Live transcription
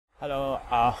Hello,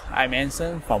 I'm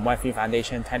Anson from Wi-Fi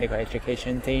Foundation Technical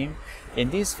Education team. In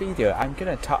this video, I'm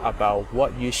going to talk about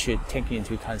what you should take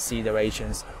into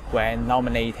considerations when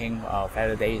nominating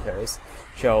validators.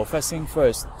 So first thing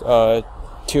first,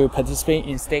 to participate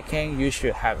in staking, you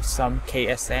should have some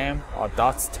KSM or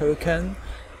DOTS token.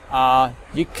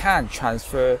 You can't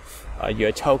transfer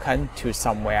your token to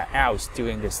somewhere else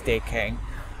during the staking.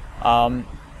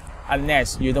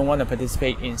 Unless you don't want to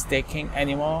participate in staking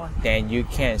anymore, then you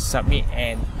can submit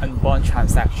an unbound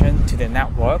transaction to the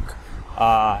network,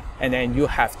 and then you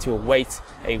have to wait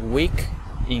a week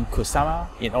in Kusama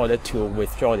in order to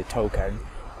withdraw the token.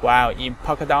 While in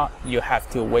Polkadot, you have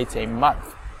to wait a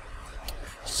month.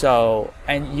 So,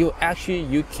 and you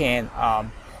can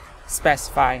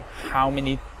specify how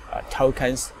many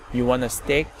tokens you want to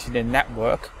stake to the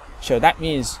network. So that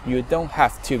means you don't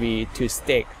have to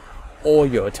stake all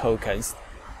your tokens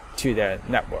to the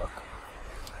network.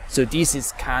 So this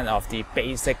is kind of the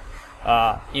basic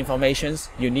informations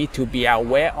you need to be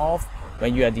aware of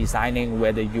when you are designing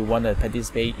whether you want to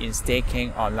participate in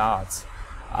staking or not.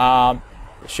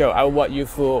 So I will walk you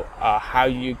through how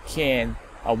you can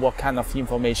what kind of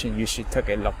information you should take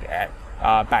a look at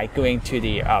by going to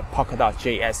the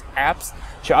polkadot.js apps.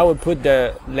 So I will put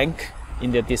the link in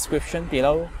the description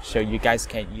below so you guys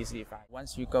can easily find.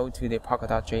 Once you go to the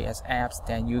Polkadot.js apps,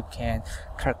 then you can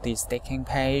click the staking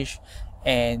page,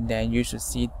 and then you should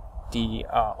see the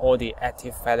all the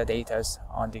active validators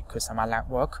on the Kusama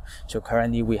network. So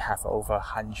currently we have over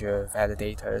 100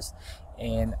 validators,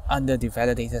 and under the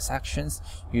validator sections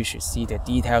you should see the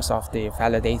details of the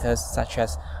validators, such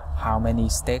as how many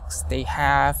stakes they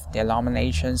have, their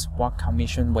nominations, what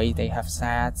commission rate they have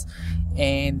set,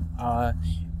 and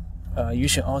you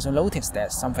should also notice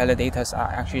that some validators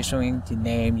are actually showing the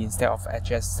name instead of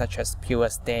address, such as Pure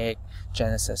Stake,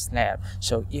 Genesis Lab.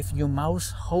 So if you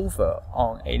mouse hover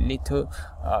on a little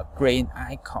green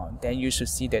icon, then you should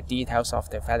see the details of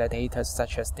the validators,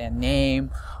 such as their name,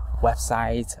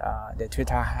 website, the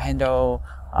Twitter handle,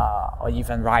 or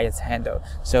even Riot handle.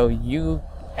 So you,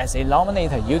 as a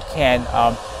nominator, you can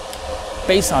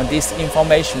based on these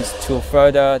information to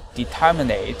further determine,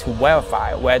 to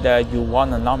verify whether you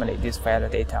want to nominate this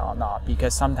validator or not,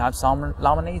 because sometimes some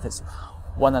nominators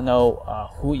want to know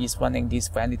who is running this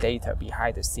validator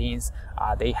behind the scenes.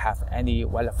 They have any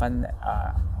relevant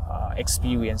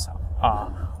experience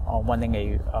on running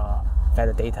a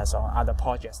validators on other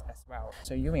projects as well.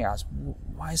 So you may ask,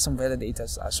 why some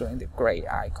validators are showing the gray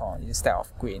icon instead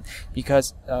of green?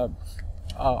 Because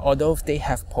although they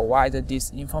have provided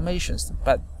these informations,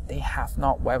 but they have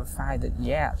not verified it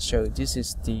yet. So this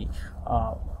is the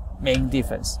main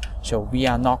difference. So we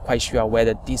are not quite sure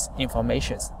whether this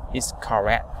information is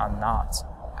correct or not.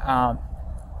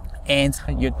 And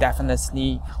you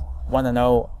definitely want to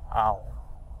know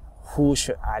who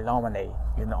should I nominate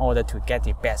in order to get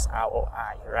the best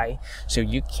ROI, right? So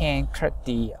you can click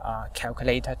the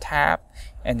calculator tab,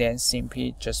 and then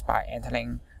simply just by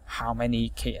entering how many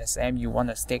KSM you want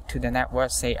to stake to the network.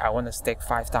 Say I want to stake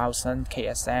 5,000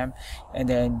 KSM, and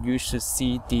then you should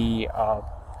see the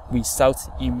results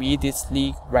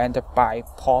immediately rendered by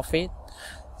profit.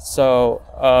 So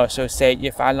so say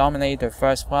if I nominate the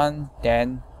first one,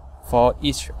 then for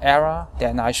each error,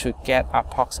 then I should get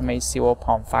approximately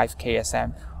 0.5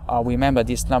 KSM. Remember,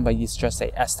 this number is just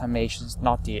an estimation,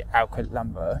 not the accurate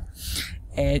number.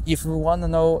 And if you want to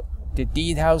know the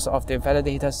details of the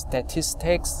validator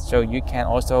statistics, so you can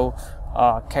also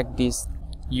check this.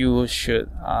 You should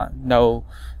know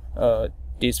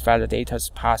these validators'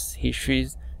 past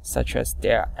histories, such as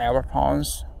their error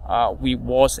points,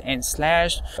 rewards, and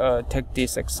slash. Take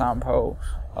this example.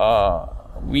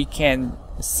 We can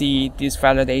see these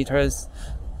validators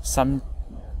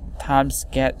sometimes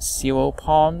get 0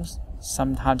 points,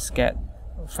 sometimes get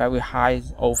very high,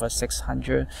 over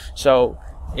 600. So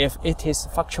if it is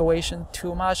fluctuation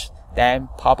too much, then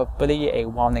probably a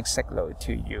warning signal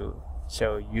to you.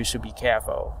 So you should be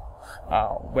careful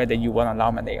whether you want to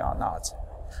nominate or not.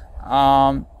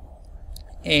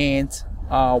 And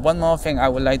one more thing I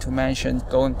would like to mention,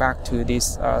 going back to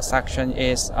this section,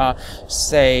 is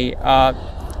say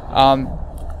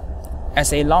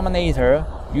as a nominator,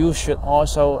 you should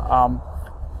also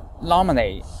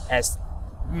nominate as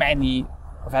many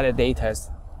validators,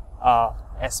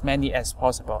 as many as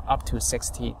possible, up to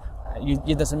 60.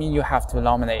 It doesn't mean you have to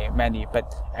nominate many,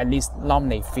 but at least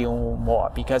nominate few more,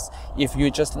 because if you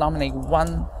just nominate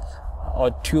 1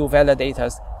 or 2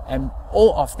 validators and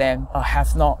all of them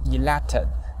have not elected,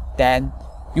 then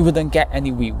you wouldn't get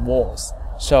any rewards.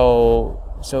 So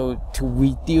to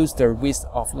reduce the risk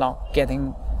of not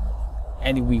getting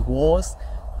any rewards,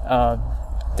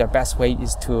 the best way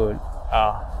is to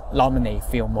nominate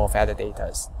few more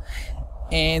validators.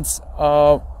 And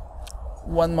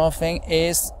one more thing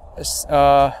is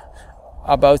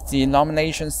about the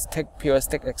nominations. Take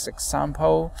Puristic as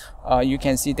example. You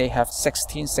can see they have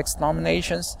 16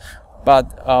 nominations, but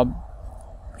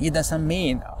it doesn't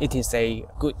mean it is a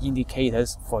good indicator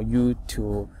for you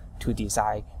to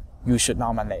decide you should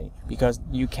nominate, because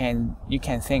you can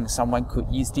think someone could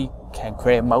easily can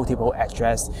create multiple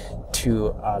address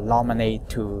to nominate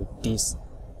to these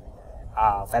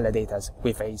validators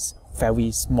with a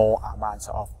very small amount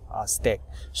of stake.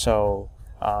 So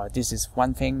this is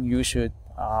one thing you should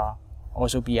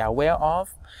also be aware of.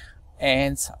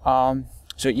 And so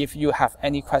if you have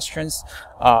any questions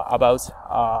about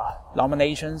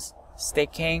nominations,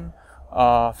 staking,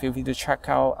 feel free to check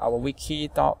out our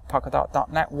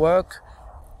wiki.polkadot.network.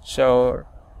 So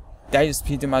that is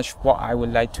pretty much what I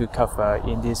would like to cover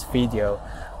in this video.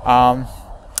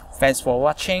 Thanks for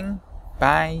watching.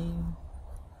 Bye.